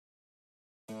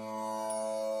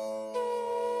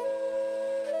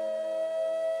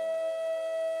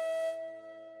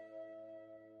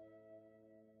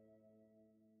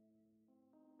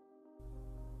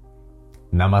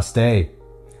Namaste,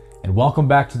 and welcome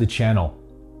back to the channel.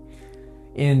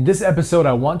 In this episode,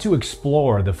 I want to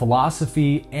explore the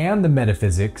philosophy and the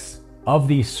metaphysics of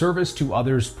the service to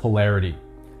others polarity,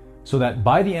 so that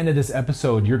by the end of this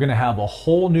episode, you're going to have a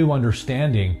whole new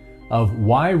understanding of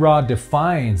why Ra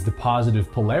defines the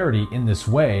positive polarity in this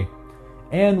way,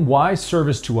 and why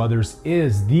service to others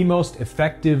is the most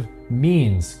effective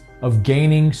means of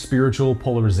gaining spiritual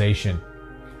polarization.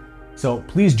 So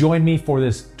please join me for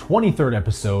this 23rd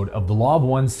episode of the Law of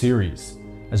One series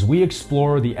as we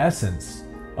explore the essence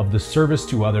of the service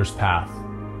to others path.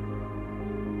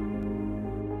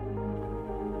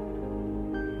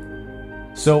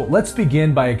 So let's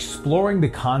begin by exploring the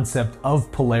concept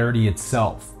of polarity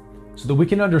itself, so that we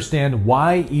can understand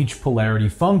why each polarity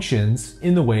functions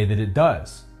in the way that it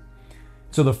does.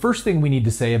 So the first thing we need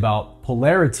to say about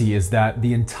polarity is that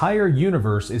the entire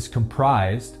universe is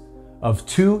comprised of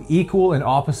two equal and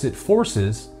opposite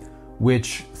forces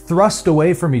which thrust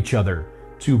away from each other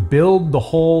to build the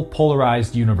whole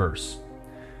polarized universe.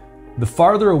 The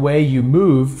farther away you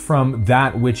move from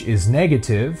that which is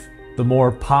negative, the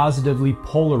more positively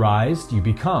polarized you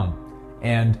become,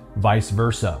 and vice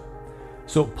versa.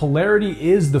 So polarity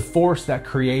is the force that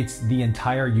creates the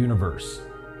entire universe.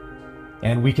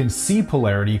 And we can see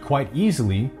polarity quite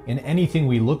easily in anything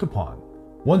we look upon,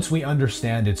 once we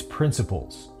understand its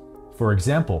principles. For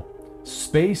example,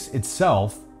 space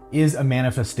itself is a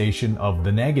manifestation of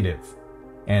the negative,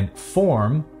 and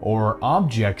form or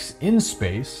objects in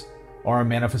space are a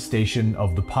manifestation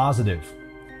of the positive.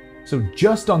 So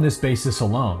just on this basis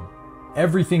alone,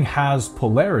 everything has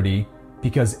polarity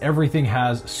because everything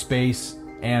has space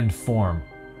and form.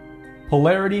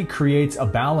 Polarity creates a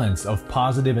balance of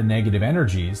positive and negative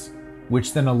energies,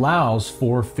 which then allows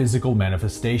for physical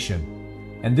manifestation.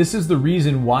 And this is the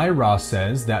reason why Ra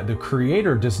says that the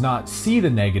Creator does not see the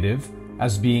negative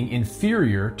as being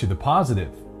inferior to the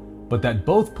positive, but that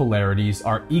both polarities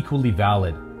are equally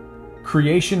valid.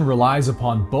 Creation relies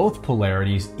upon both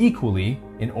polarities equally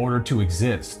in order to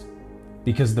exist,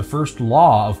 because the first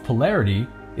law of polarity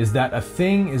is that a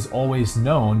thing is always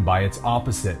known by its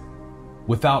opposite.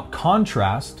 Without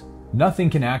contrast,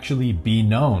 nothing can actually be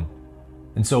known.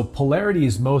 And so polarity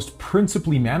is most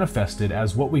principally manifested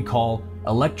as what we call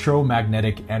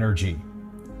electromagnetic energy.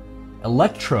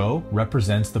 Electro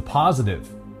represents the positive,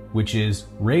 which is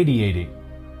radiating,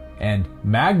 and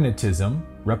magnetism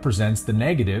represents the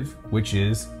negative, which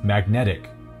is magnetic.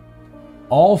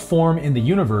 All form in the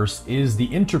universe is the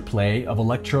interplay of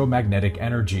electromagnetic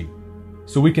energy.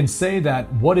 So we can say that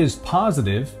what is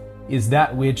positive is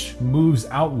that which moves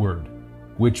outward,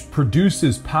 which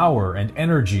produces power and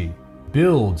energy,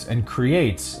 builds and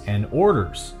creates and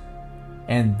orders.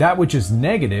 And that which is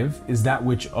negative is that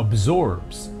which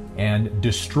absorbs and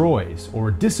destroys or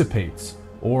dissipates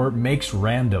or makes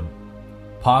random.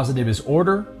 Positive is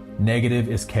order, negative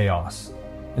is chaos.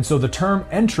 And so the term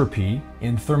entropy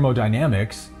in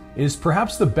thermodynamics is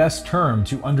perhaps the best term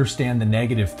to understand the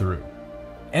negative through.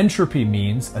 Entropy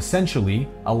means essentially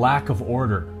a lack of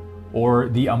order, or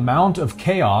the amount of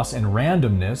chaos and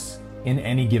randomness in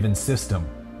any given system.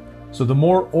 So the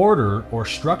more order or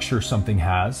structure something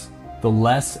has, the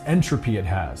less entropy it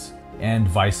has, and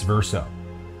vice versa.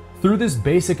 Through this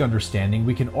basic understanding,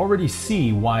 we can already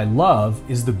see why love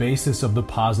is the basis of the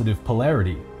positive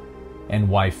polarity, and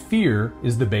why fear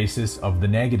is the basis of the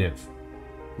negative.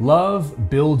 Love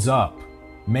builds up,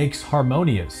 makes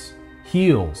harmonious,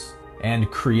 heals, and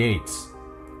creates,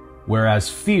 whereas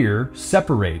fear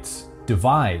separates,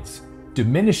 divides,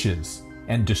 diminishes,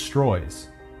 and destroys.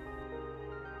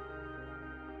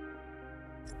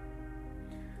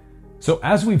 So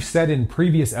as we've said in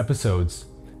previous episodes,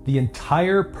 the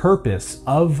entire purpose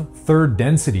of third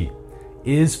density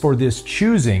is for this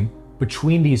choosing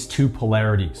between these two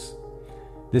polarities.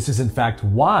 This is in fact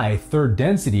why third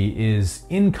density is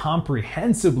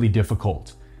incomprehensibly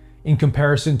difficult in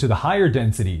comparison to the higher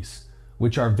densities,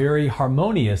 which are very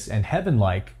harmonious and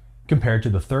heaven-like compared to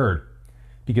the third,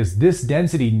 because this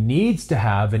density needs to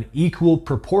have an equal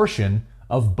proportion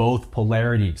of both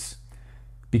polarities.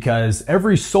 Because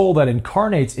every soul that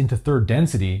incarnates into third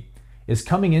density is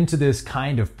coming into this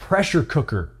kind of pressure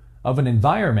cooker of an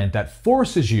environment that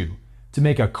forces you to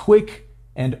make a quick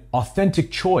and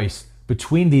authentic choice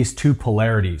between these two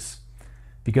polarities.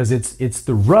 Because it's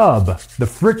the rub, the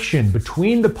friction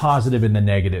between the positive and the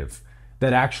negative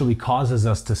that actually causes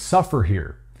us to suffer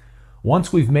here.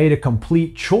 Once we've made a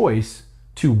complete choice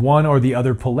to one or the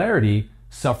other polarity,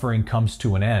 suffering comes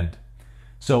to an end.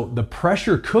 So the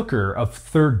pressure cooker of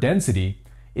third density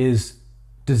is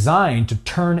designed to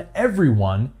turn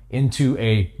everyone into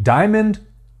a diamond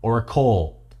or a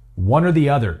coal, one or the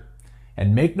other.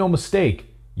 And make no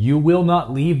mistake, you will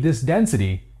not leave this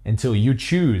density until you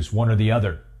choose one or the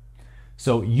other.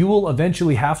 So you will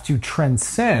eventually have to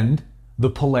transcend the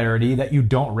polarity that you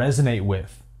don't resonate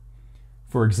with.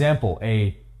 For example,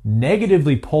 a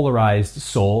negatively polarized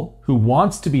soul who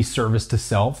wants to be service to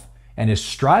self and is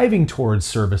striving towards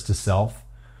service to self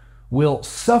will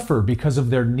suffer because of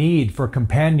their need for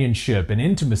companionship and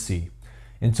intimacy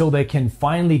until they can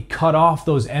finally cut off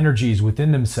those energies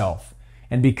within themselves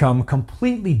and become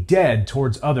completely dead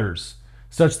towards others,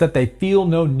 such that they feel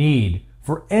no need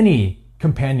for any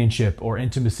companionship or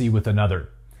intimacy with another.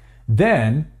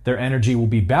 Then their energy will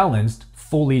be balanced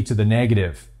fully to the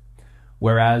negative.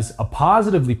 Whereas a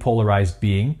positively polarized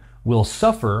being will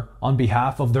suffer on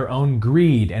behalf of their own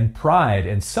greed and pride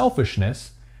and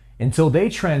selfishness until they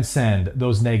transcend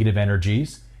those negative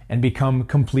energies and become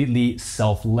completely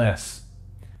selfless.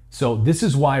 So this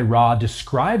is why Ra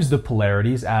describes the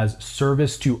polarities as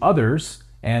service to others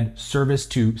and service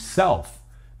to self,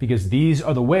 because these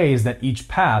are the ways that each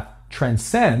path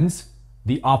transcends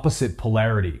the opposite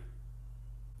polarity.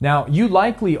 Now, you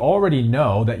likely already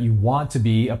know that you want to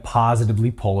be a positively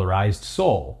polarized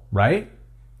soul, right?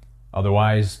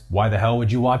 Otherwise, why the hell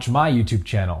would you watch my YouTube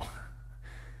channel?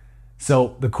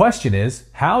 So the question is,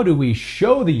 how do we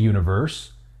show the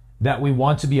universe that we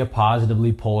want to be a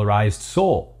positively polarized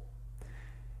soul?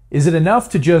 Is it enough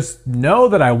to just know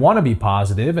that I want to be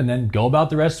positive and then go about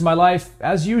the rest of my life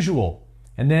as usual?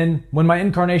 And then when my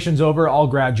incarnation's over, I'll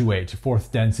graduate to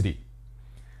fourth density.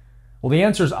 Well, the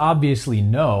answer is obviously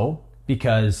no,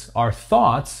 because our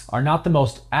thoughts are not the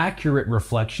most accurate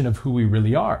reflection of who we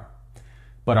really are.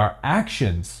 But our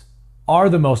actions are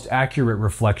the most accurate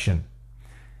reflection.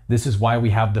 This is why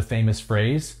we have the famous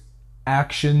phrase,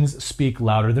 actions speak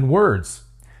louder than words.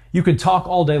 You can talk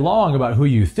all day long about who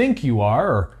you think you are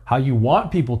or how you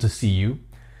want people to see you,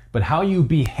 but how you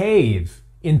behave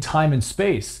in time and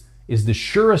space is the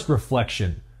surest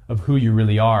reflection of who you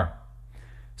really are.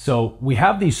 So we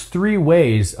have these three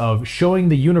ways of showing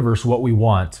the universe what we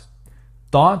want: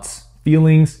 thoughts,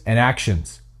 feelings, and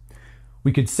actions.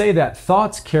 We could say that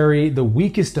thoughts carry the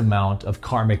weakest amount of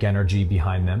karmic energy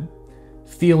behind them,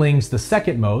 feelings the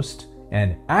second most,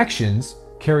 and actions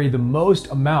carry the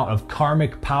most amount of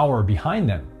karmic power behind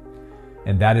them.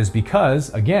 And that is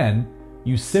because, again,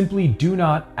 you simply do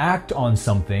not act on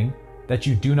something that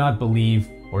you do not believe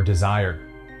or desire.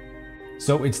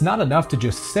 So it's not enough to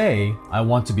just say, I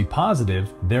want to be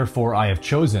positive, therefore I have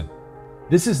chosen.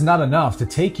 This is not enough to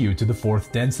take you to the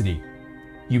fourth density.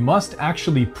 You must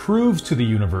actually prove to the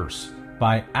universe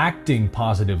by acting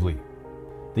positively.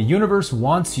 The universe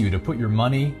wants you to put your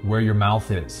money where your mouth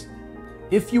is.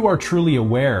 If you are truly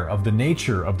aware of the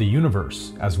nature of the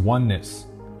universe as oneness,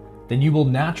 then you will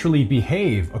naturally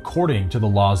behave according to the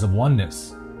laws of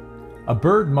oneness. A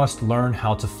bird must learn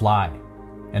how to fly,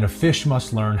 and a fish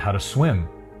must learn how to swim.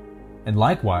 And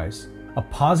likewise, a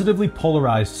positively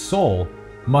polarized soul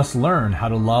must learn how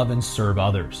to love and serve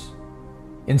others.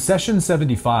 In session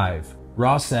 75,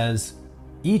 Ra says,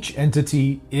 each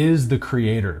entity is the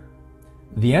creator.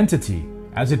 The entity,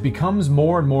 as it becomes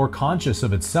more and more conscious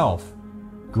of itself,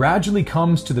 gradually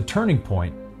comes to the turning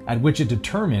point at which it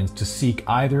determines to seek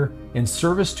either in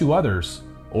service to others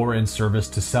or in service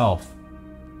to self.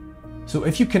 So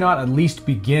if you cannot at least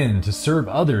begin to serve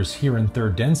others here in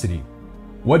third density,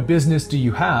 what business do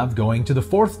you have going to the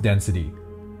fourth density?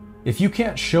 If you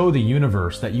can't show the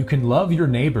universe that you can love your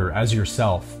neighbor as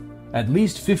yourself at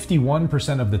least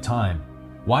 51% of the time,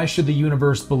 why should the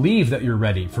universe believe that you're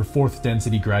ready for fourth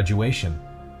density graduation?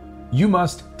 You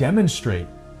must demonstrate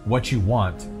what you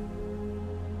want.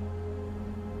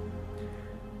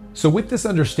 So with this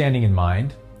understanding in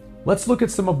mind, let's look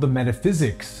at some of the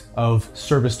metaphysics of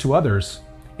service to others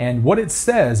and what it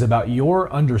says about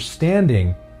your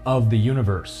understanding of the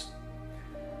universe.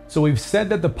 So we've said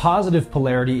that the positive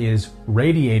polarity is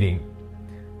radiating.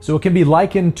 So it can be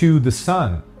likened to the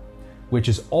sun, which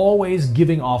is always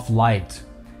giving off light.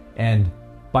 And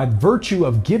by virtue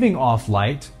of giving off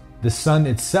light, the sun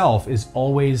itself is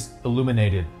always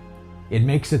illuminated. It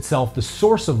makes itself the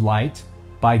source of light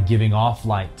by giving off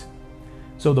light.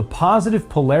 So the positive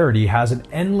polarity has an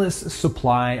endless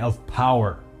supply of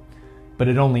power, but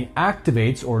it only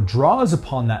activates or draws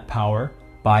upon that power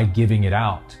by giving it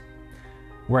out.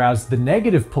 Whereas the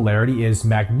negative polarity is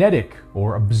magnetic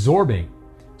or absorbing.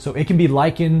 So it can be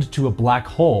likened to a black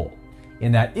hole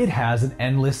in that it has an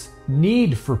endless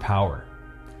need for power.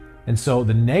 And so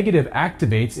the negative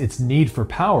activates its need for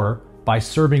power by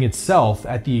serving itself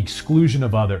at the exclusion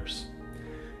of others.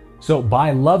 So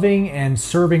by loving and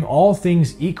serving all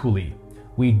things equally,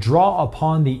 we draw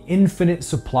upon the infinite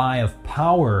supply of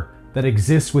power that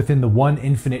exists within the one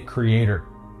infinite creator.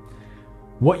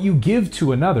 What you give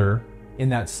to another, in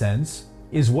that sense,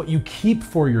 is what you keep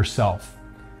for yourself,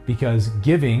 because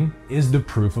giving is the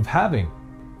proof of having.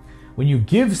 When you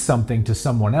give something to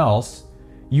someone else,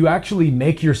 you actually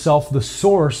make yourself the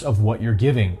source of what you're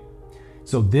giving.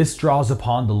 So this draws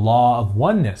upon the law of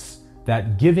oneness,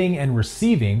 that giving and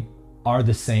receiving are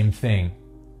the same thing.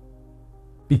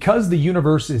 Because the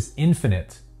universe is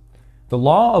infinite, the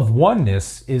law of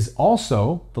oneness is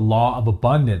also the law of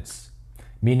abundance,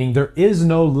 meaning there is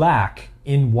no lack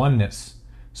in oneness.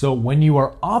 So when you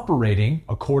are operating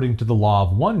according to the law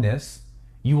of oneness,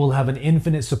 you will have an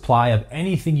infinite supply of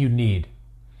anything you need.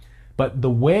 But the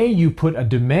way you put a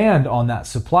demand on that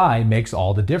supply makes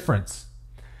all the difference.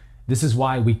 This is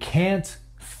why we can't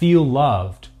feel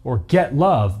loved or get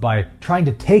love by trying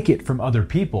to take it from other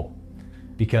people,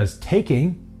 because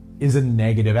taking is a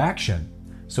negative action.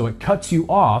 So it cuts you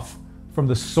off from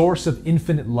the source of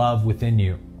infinite love within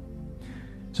you.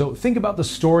 So think about the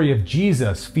story of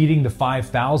Jesus feeding the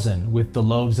 5,000 with the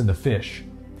loaves and the fish.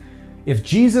 If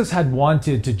Jesus had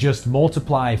wanted to just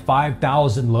multiply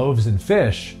 5,000 loaves and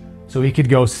fish so he could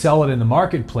go sell it in the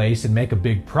marketplace and make a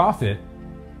big profit,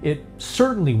 it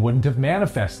certainly wouldn't have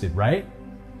manifested, right?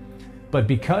 But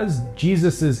because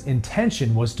Jesus'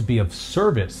 intention was to be of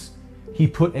service, he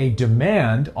put a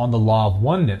demand on the law of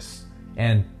oneness,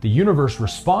 and the universe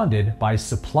responded by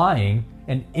supplying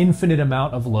an infinite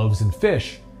amount of loaves and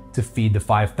fish to feed the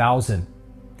 5,000.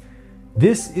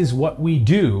 This is what we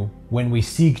do when we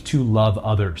seek to love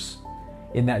others,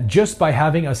 in that just by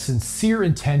having a sincere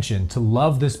intention to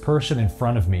love this person in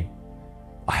front of me,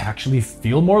 I actually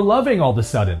feel more loving all of a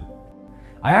sudden.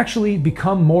 I actually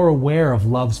become more aware of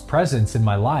love's presence in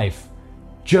my life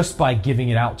just by giving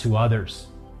it out to others.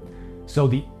 So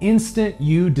the instant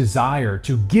you desire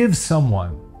to give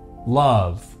someone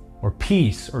love or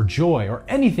peace or joy or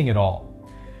anything at all,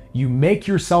 you make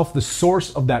yourself the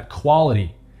source of that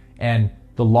quality, and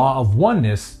the law of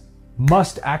oneness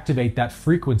must activate that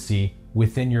frequency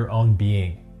within your own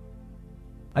being.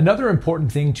 Another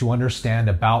important thing to understand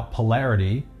about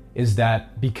polarity is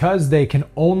that because they can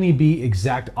only be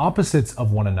exact opposites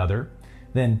of one another,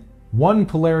 then one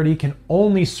polarity can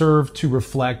only serve to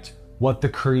reflect what the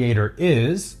creator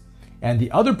is, and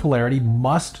the other polarity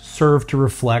must serve to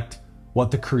reflect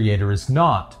what the creator is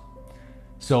not.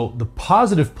 So the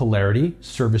positive polarity,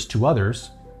 service to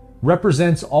others,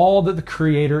 represents all that the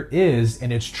creator is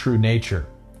in its true nature: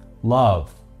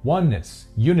 love, oneness,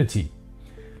 unity.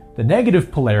 The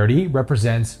negative polarity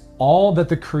represents all that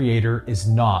the creator is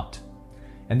not.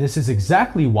 And this is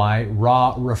exactly why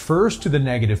Ra refers to the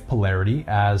negative polarity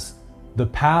as the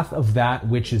path of that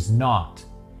which is not.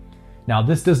 Now,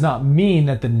 this does not mean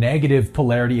that the negative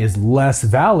polarity is less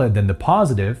valid than the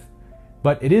positive,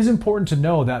 but it is important to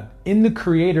know that in the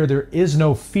creator there is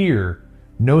no fear,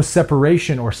 no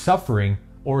separation or suffering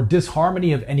or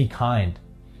disharmony of any kind.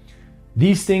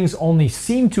 These things only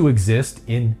seem to exist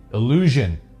in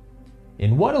illusion.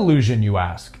 In what illusion, you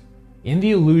ask? In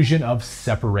the illusion of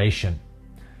separation.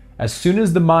 As soon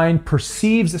as the mind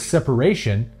perceives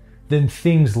separation, then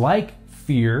things like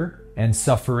fear and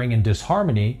suffering and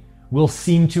disharmony will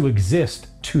seem to exist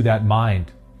to that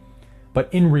mind.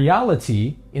 But in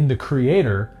reality, in the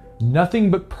Creator,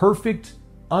 nothing but perfect,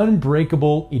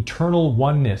 unbreakable, eternal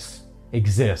oneness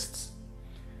exists.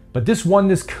 But this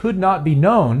oneness could not be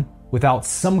known without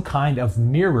some kind of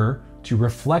mirror to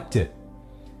reflect it.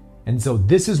 And so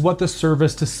this is what the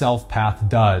service to self path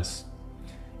does.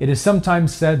 It is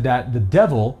sometimes said that the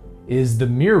devil is the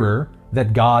mirror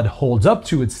that God holds up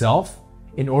to itself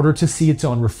in order to see its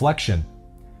own reflection.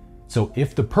 So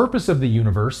if the purpose of the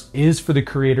universe is for the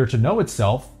Creator to know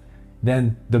itself,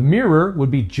 then the mirror would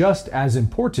be just as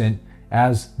important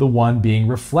as the one being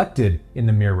reflected in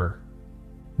the mirror.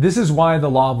 This is why the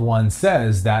Law of One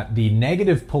says that the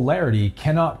negative polarity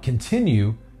cannot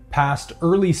continue past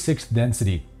early sixth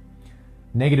density.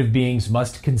 Negative beings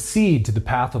must concede to the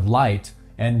path of light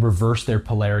and reverse their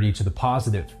polarity to the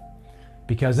positive,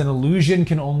 because an illusion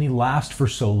can only last for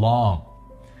so long.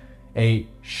 A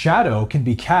shadow can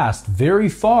be cast very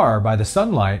far by the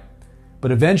sunlight,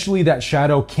 but eventually that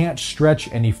shadow can't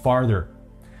stretch any farther,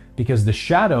 because the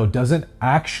shadow doesn't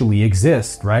actually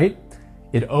exist, right?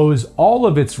 It owes all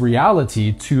of its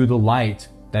reality to the light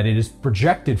that it is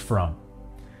projected from.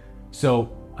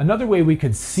 So another way we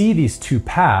could see these two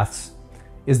paths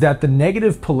is that the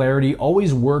negative polarity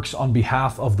always works on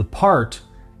behalf of the part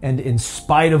and in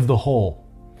spite of the whole,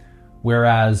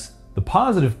 whereas the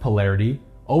positive polarity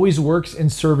always works in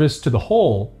service to the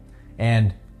whole,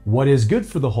 and what is good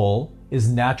for the whole is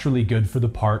naturally good for the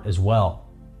part as well.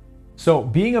 So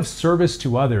being of service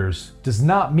to others does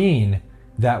not mean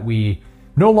that we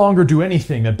no longer do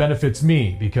anything that benefits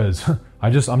me because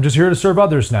I'm just here to serve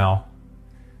others now.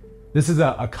 This is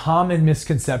a common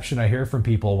misconception I hear from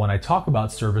people when I talk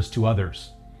about service to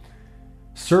others.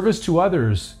 Service to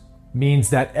others means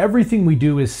that everything we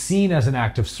do is seen as an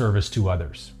act of service to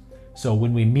others. So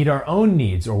when we meet our own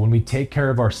needs or when we take care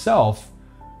of ourselves,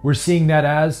 we're seeing that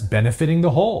as benefiting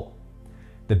the whole.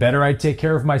 The better I take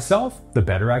care of myself, the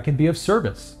better I can be of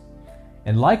service.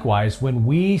 And likewise, when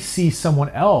we see someone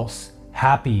else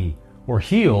happy or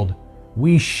healed,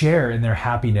 we share in their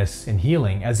happiness and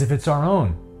healing as if it's our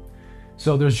own.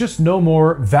 So there's just no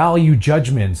more value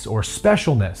judgments or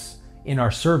specialness in our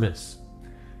service.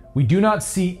 We do not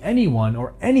see anyone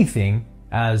or anything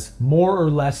as more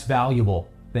or less valuable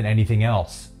than anything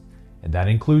else. And that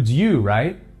includes you,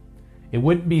 right? It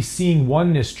wouldn't be seeing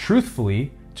oneness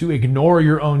truthfully to ignore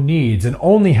your own needs and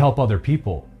only help other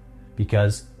people,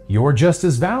 because you're just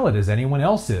as valid as anyone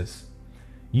else is.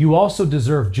 You also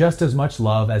deserve just as much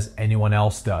love as anyone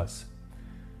else does.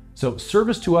 So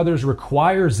service to others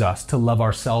requires us to love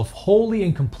ourselves wholly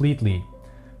and completely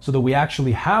so that we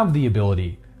actually have the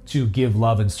ability to give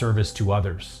love and service to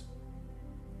others.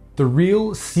 The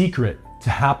real secret to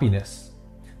happiness,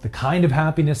 the kind of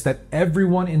happiness that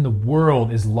everyone in the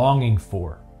world is longing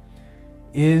for,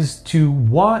 is to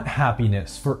want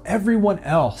happiness for everyone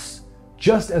else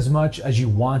just as much as you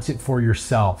want it for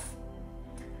yourself.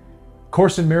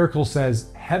 Course in Miracles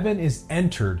says, heaven is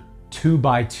entered 2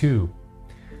 by 2,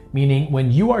 meaning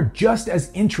when you are just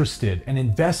as interested and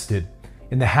invested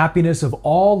in the happiness of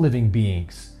all living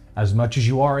beings as much as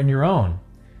you are in your own,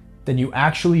 then you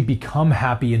actually become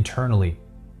happy internally.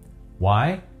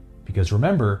 Why? Because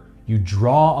remember, you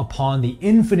draw upon the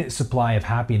infinite supply of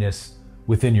happiness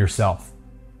within yourself.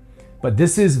 But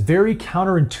this is very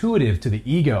counterintuitive to the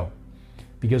ego,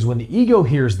 because when the ego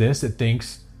hears this, it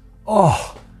thinks,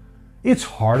 oh, it's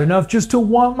hard enough just to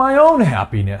want my own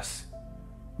happiness.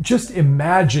 Just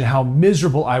imagine how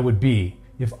miserable I would be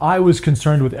if I was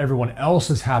concerned with everyone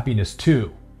else's happiness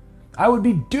too. I would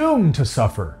be doomed to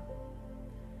suffer.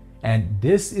 And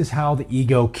this is how the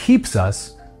ego keeps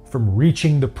us from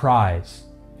reaching the prize.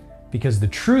 Because the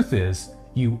truth is,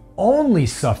 you only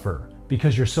suffer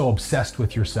because you're so obsessed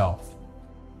with yourself.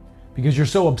 Because you're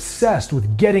so obsessed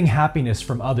with getting happiness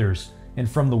from others and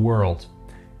from the world.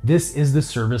 This is the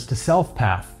service to self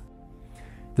path.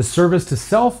 The service to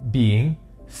self being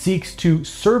seeks to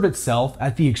serve itself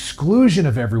at the exclusion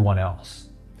of everyone else.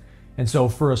 And so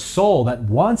for a soul that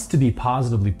wants to be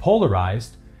positively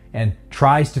polarized and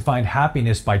tries to find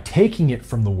happiness by taking it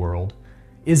from the world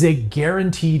is a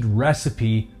guaranteed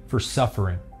recipe for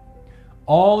suffering.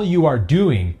 All you are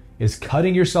doing is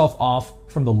cutting yourself off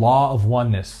from the law of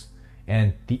oneness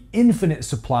and the infinite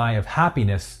supply of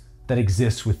happiness that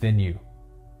exists within you.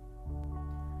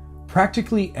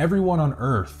 Practically everyone on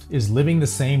earth is living the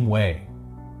same way.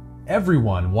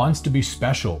 Everyone wants to be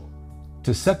special,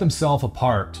 to set themselves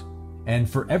apart, and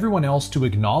for everyone else to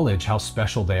acknowledge how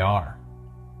special they are.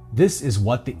 This is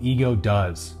what the ego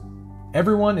does.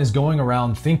 Everyone is going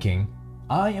around thinking,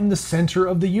 I am the center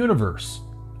of the universe.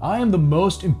 I am the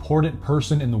most important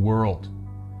person in the world.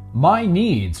 My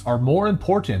needs are more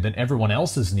important than everyone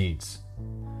else's needs.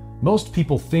 Most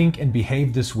people think and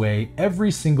behave this way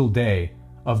every single day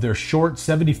of their short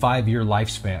 75-year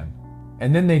lifespan.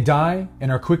 And then they die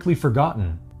and are quickly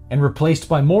forgotten and replaced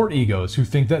by more egos who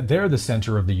think that they're the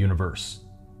center of the universe.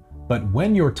 But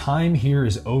when your time here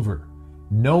is over,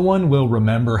 no one will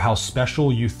remember how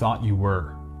special you thought you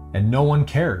were, and no one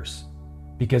cares,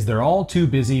 because they're all too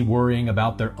busy worrying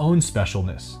about their own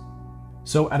specialness.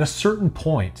 So at a certain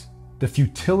point, the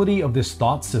futility of this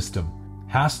thought system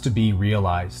has to be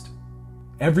realized.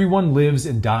 Everyone lives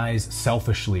and dies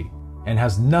selfishly and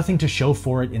has nothing to show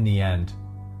for it in the end.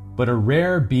 But a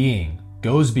rare being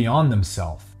goes beyond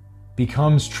themselves,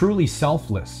 becomes truly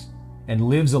selfless, and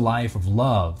lives a life of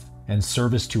love and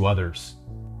service to others.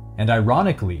 And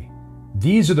ironically,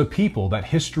 these are the people that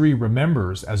history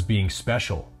remembers as being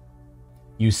special.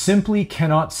 You simply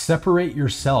cannot separate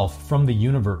yourself from the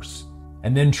universe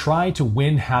and then try to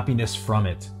win happiness from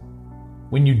it.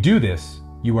 When you do this,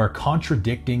 you are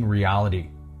contradicting reality.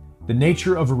 The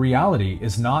nature of a reality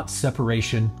is not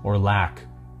separation or lack,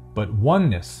 but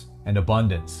oneness and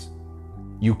abundance.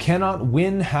 You cannot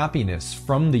win happiness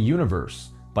from the universe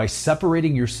by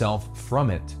separating yourself from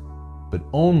it, but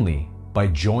only by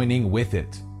joining with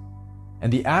it.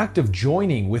 And the act of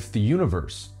joining with the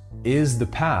universe is the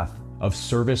path of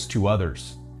service to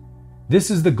others. This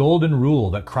is the golden rule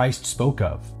that Christ spoke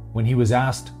of when he was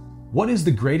asked, "What is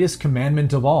the greatest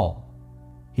commandment of all?"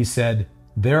 He said,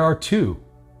 "There are two.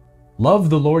 Love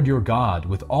the Lord your God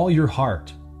with all your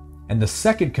heart. And the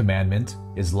second commandment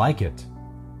is like it.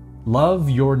 Love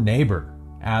your neighbor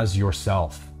as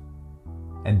yourself.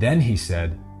 And then he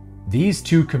said, these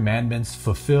two commandments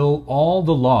fulfill all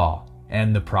the law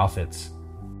and the prophets.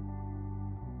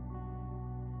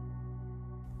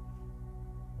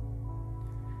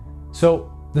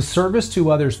 So, the service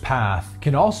to others path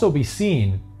can also be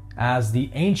seen as the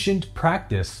ancient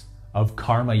practice of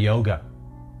karma yoga.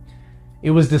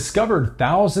 It was discovered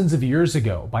thousands of years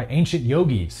ago by ancient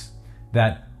yogis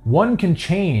that one can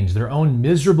change their own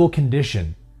miserable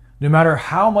condition, no matter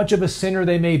how much of a sinner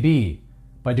they may be,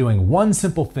 by doing one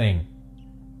simple thing: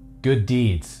 good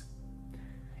deeds.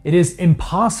 It is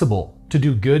impossible to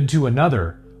do good to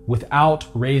another without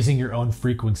raising your own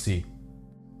frequency.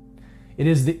 It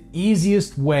is the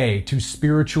easiest way to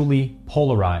spiritually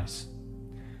polarize.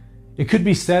 It could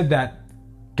be said that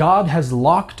God has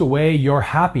locked away your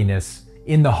happiness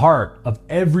in the heart of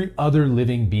every other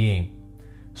living being,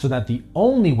 so that the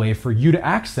only way for you to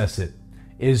access it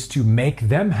is to make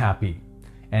them happy.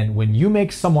 And when you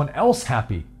make someone else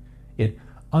happy, it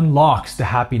unlocks the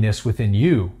happiness within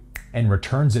you and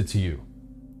returns it to you.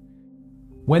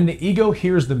 When the ego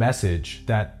hears the message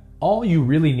that all you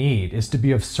really need is to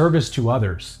be of service to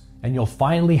others, and you'll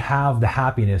finally have the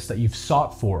happiness that you've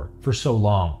sought for so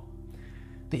long,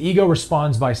 the ego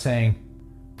responds by saying,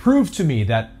 prove to me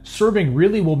that serving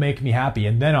really will make me happy,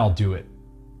 and then I'll do it.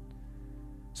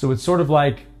 So it's sort of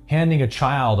like handing a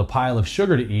child a pile of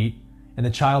sugar to eat, and the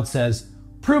child says,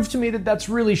 prove to me that that's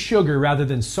really sugar rather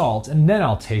than salt, and then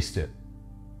I'll taste it.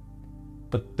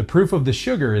 But the proof of the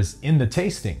sugar is in the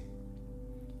tasting.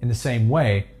 In the same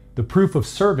way, the proof of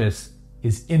service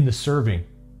is in the serving.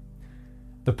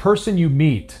 The person you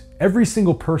meet, every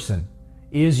single person,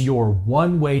 is your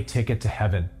one-way ticket to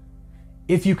heaven.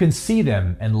 If you can see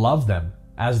them and love them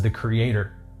as the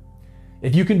Creator,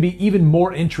 if you can be even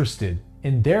more interested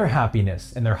in their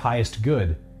happiness and their highest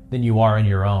good than you are in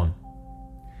your own.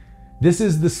 This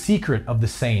is the secret of the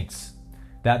saints,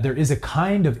 that there is a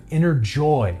kind of inner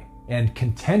joy and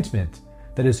contentment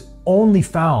that is only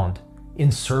found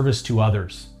in service to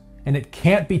others, and it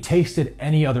can't be tasted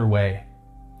any other way.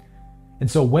 And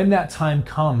so when that time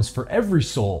comes for every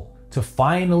soul to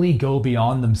finally go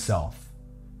beyond themselves,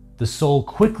 the soul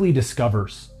quickly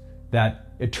discovers that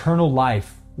eternal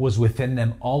life was within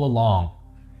them all along,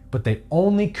 but they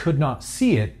only could not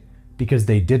see it because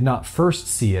they did not first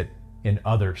see it in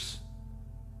others.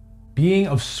 Being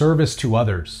of service to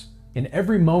others in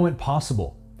every moment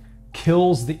possible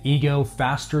kills the ego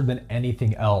faster than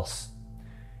anything else.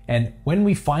 And when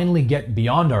we finally get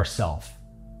beyond ourself,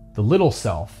 the little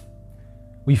self,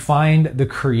 we find the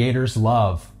Creator's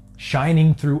love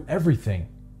shining through everything.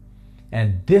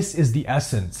 And this is the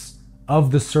essence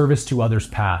of the service to others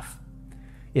path.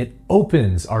 It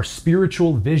opens our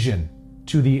spiritual vision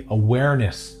to the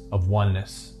awareness of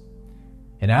oneness.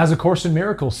 And as A Course in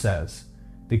Miracles says,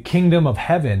 the kingdom of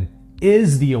heaven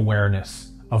is the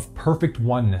awareness of perfect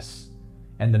oneness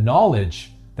and the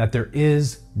knowledge that there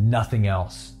is nothing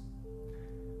else.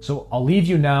 So I'll leave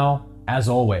you now, as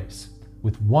always,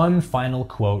 with one final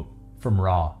quote from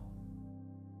Ra.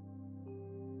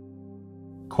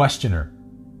 Questioner: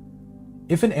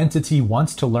 if an entity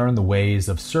wants to learn the ways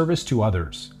of service to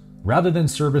others rather than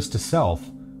service to self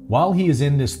while he is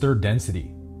in this third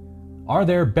density, are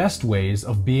there best ways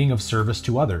of being of service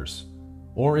to others,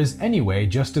 or is any way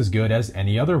just as good as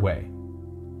any other way?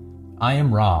 I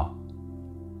am Ra.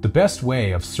 The best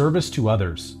way of service to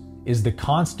others is the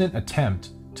constant attempt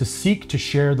to seek to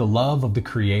share the love of the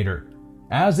Creator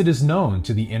as it is known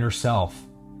to the inner self.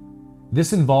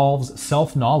 This involves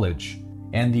self-knowledge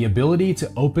and the ability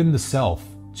to open the self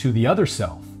to the other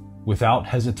self without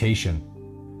hesitation.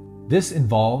 This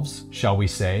involves, shall we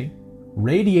say,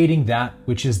 radiating that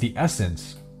which is the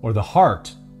essence or the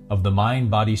heart of the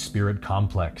mind-body-spirit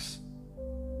complex.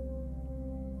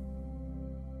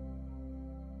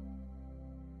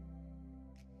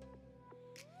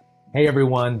 Hey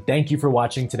everyone, thank you for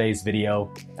watching today's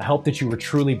video. I hope that you were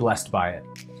truly blessed by it.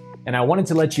 And I wanted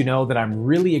to let you know that I'm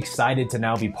really excited to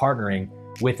now be partnering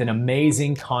with an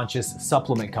amazing conscious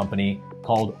supplement company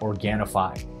called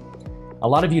Organifi. A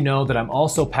lot of you know that I'm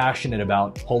also passionate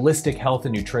about holistic health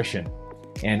and nutrition,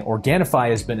 and Organifi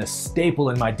has been a staple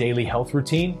in my daily health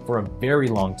routine for a very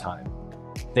long time.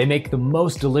 They make the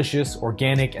most delicious,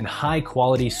 organic, and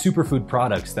high-quality superfood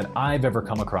products that I've ever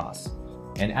come across.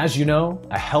 And as you know,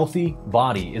 a healthy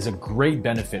body is a great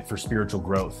benefit for spiritual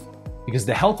growth, because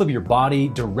the health of your body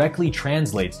directly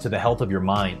translates to the health of your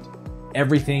mind.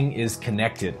 Everything is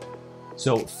connected.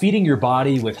 So feeding your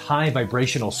body with high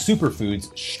vibrational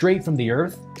superfoods straight from the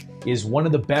earth is one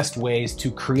of the best ways to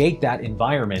create that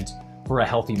environment for a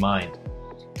healthy mind.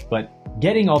 But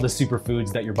getting all the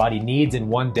superfoods that your body needs in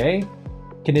one day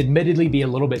can admittedly be a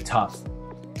little bit tough.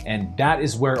 And that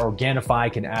is where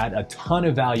Organifi can add a ton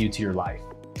of value to your life.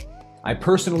 I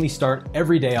personally start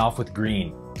every day off with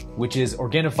green, which is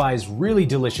Organifi's really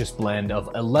delicious blend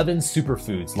of 11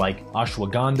 superfoods like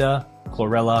ashwagandha,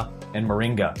 chlorella, and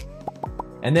moringa.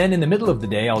 And then in the middle of the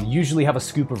day, I'll usually have a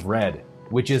scoop of red,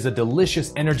 which is a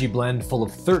delicious energy blend full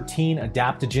of 13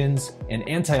 adaptogens and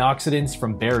antioxidants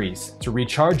from berries to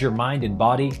recharge your mind and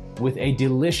body with a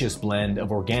delicious blend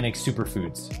of organic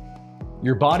superfoods.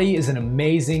 Your body is an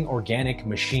amazing organic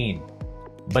machine,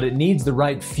 but it needs the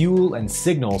right fuel and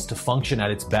signals to function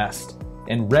at its best.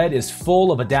 And red is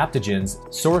full of adaptogens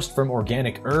sourced from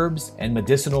organic herbs and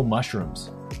medicinal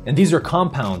mushrooms. And these are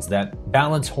compounds that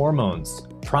balance hormones,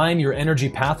 prime your energy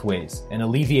pathways, and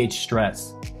alleviate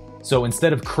stress. So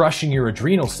instead of crushing your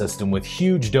adrenal system with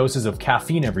huge doses of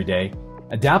caffeine every day,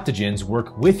 adaptogens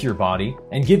work with your body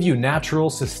and give you natural,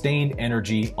 sustained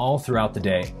energy all throughout the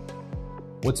day.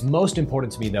 What's most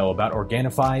important to me though about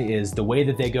Organifi is the way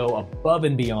that they go above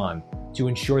and beyond to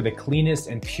ensure the cleanest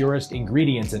and purest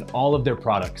ingredients in all of their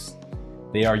products.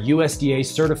 They are USDA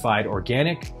certified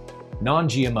organic,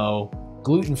 non-GMO,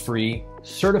 gluten-free,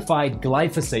 certified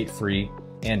glyphosate-free,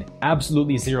 and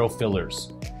absolutely zero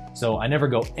fillers. So I never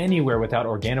go anywhere without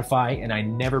Organifi, and I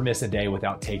never miss a day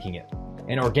without taking it.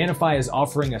 And Organifi is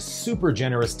offering a super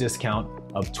generous discount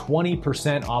of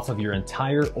 20% off of your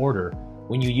entire order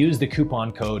when you use the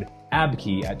coupon code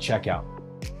ABKEY at checkout.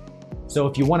 So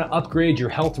if you want to upgrade your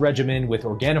health regimen with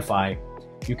Organifi,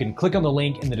 you can click on the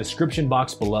link in the description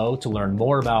box below to learn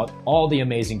more about all the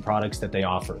amazing products that they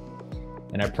offer.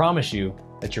 And I promise you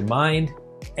that your mind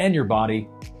and your body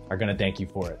are going to thank you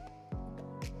for it.